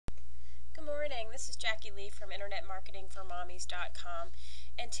morning. This is Jackie Lee from InternetMarketingForMommies.com,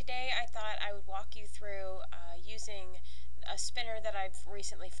 and today I thought I would walk you through using a spinner that I've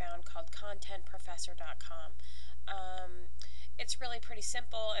recently found called ContentProfessor.com. It's really pretty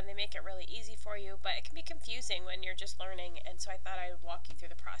simple, and they make it really easy for you, but it can be confusing when you're just learning, and so I thought I would walk you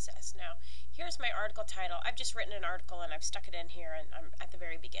through the process. Now, here's my article title. I've just written an article, and I've stuck it in here, and I'm at the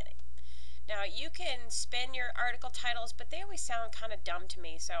very beginning. Now, you can spin your article titles, but they always sound kind of dumb to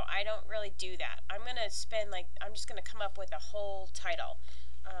me, so I don't really do that. I'm going to spin, I'm just going to come up with a whole title.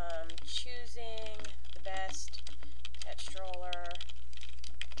 Choosing the best pet stroller,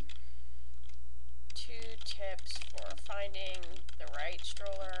 2 tips for finding the right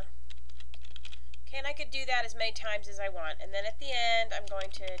stroller. Okay, and I could do that as many times as I want. And then at the end, I'm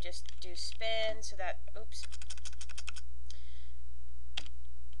going to just do spin so that,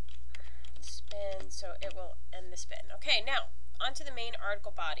 spin, so it will end the spin. Okay, now onto the main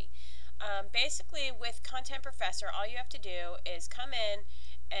article body. Basically, with Content Professor, all you have to do is come in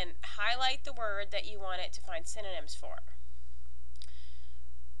and highlight the word that you want it to find synonyms for.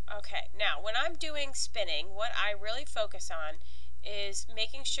 Okay, now when I'm doing spinning, what I really focus on is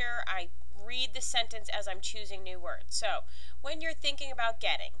making sure I read the sentence as I'm choosing new words. So when you're thinking about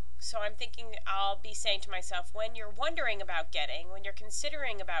getting, so I'm thinking, I'll be saying to myself, when you're wondering about getting, when you're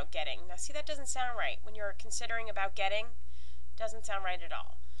considering about getting. Now see, that doesn't sound right. When you're considering about getting, doesn't sound right at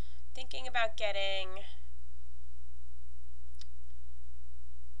all. Thinking about getting,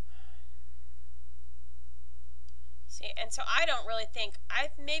 see, and so I don't really think,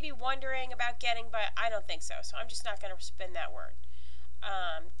 I may be wondering about getting, but I don't think so. So I'm just not going to spin that word.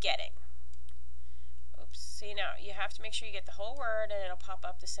 Getting. Oops, see, now you have to make sure you get the whole word and it'll pop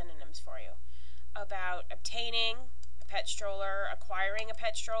up the synonyms for you. About obtaining a pet stroller, acquiring a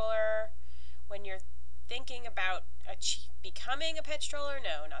pet stroller. When you're thinking about becoming a pet stroller,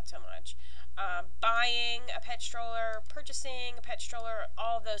 no, not so much. Buying a pet stroller, purchasing a pet stroller,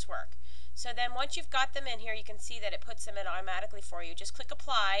 all of those work. So then once you've got them in here, you can see that it puts them in automatically for you. Just click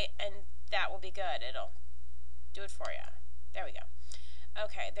apply and that will be good. It'll do it for you. There we go.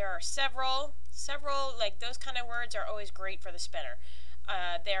 Okay, there are several, like those kind of words are always great for the spinner.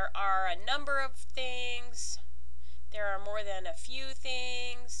 There are a number of things. There are more than a few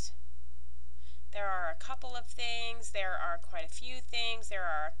things. There are a couple of things. There are quite a few things. There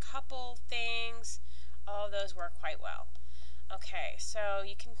are a couple things. All of those work quite well. Okay, so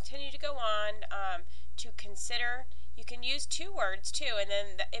you continue to go on to consider. You can use 2 words too, and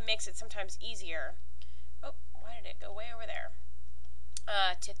then it makes it sometimes easier. Oh, why did it go way over there?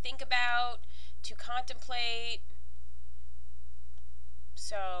 To think about, to contemplate.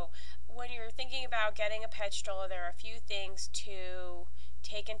 So when you're thinking about getting a pet stroller, there are a few things to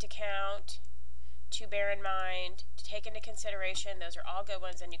take into account, to bear in mind, to take into consideration. Those are all good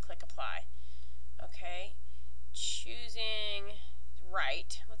ones, and you click apply. Okay, choosing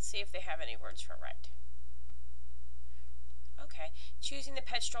right. Let's see if they have any words for right. Okay, choosing the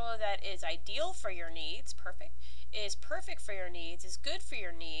pet stroller that is ideal for your needs, perfect, is perfect for your needs, is good for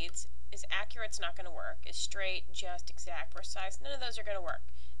your needs, is accurate, it's not going to work, is straight, just, exact, precise, none of those are going to work.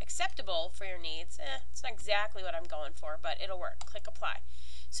 Acceptable for your needs, it's not exactly what I'm going for, but it'll work. Click apply.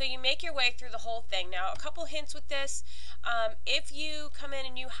 So you make your way through the whole thing. Now, a couple hints with this. If you come in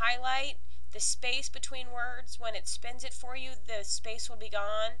and you highlight the space between words, when it spins it for you, the space will be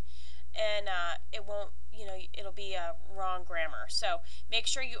gone, and it won't, it'll be wrong grammar. So make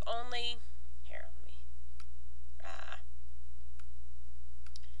sure you only, here, let me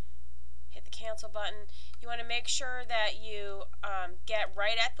hit the cancel button. You want to make sure that you get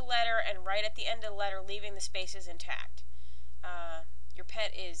right at the letter and right at the end of the letter, leaving the spaces intact. Your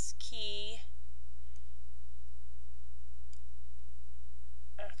pet is key.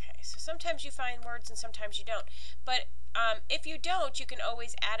 Okay, so sometimes you find words and sometimes you don't. But if you don't, you can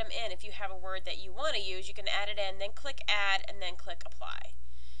always add them in. If you have a word that you want to use, you can add it in, then click add, and then click apply.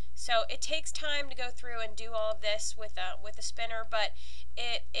 So it takes time to go through and do all of this with a spinner, but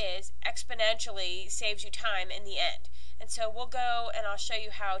it is exponentially saves you time in the end. And so we'll go and I'll show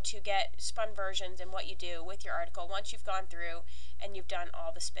you how to get spun versions and what you do with your article once you've gone through and you've done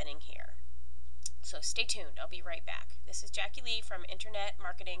all the spinning here. So stay tuned. I'll be right back. This is Jackie Lee from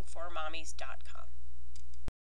InternetMarketingForMommies.com.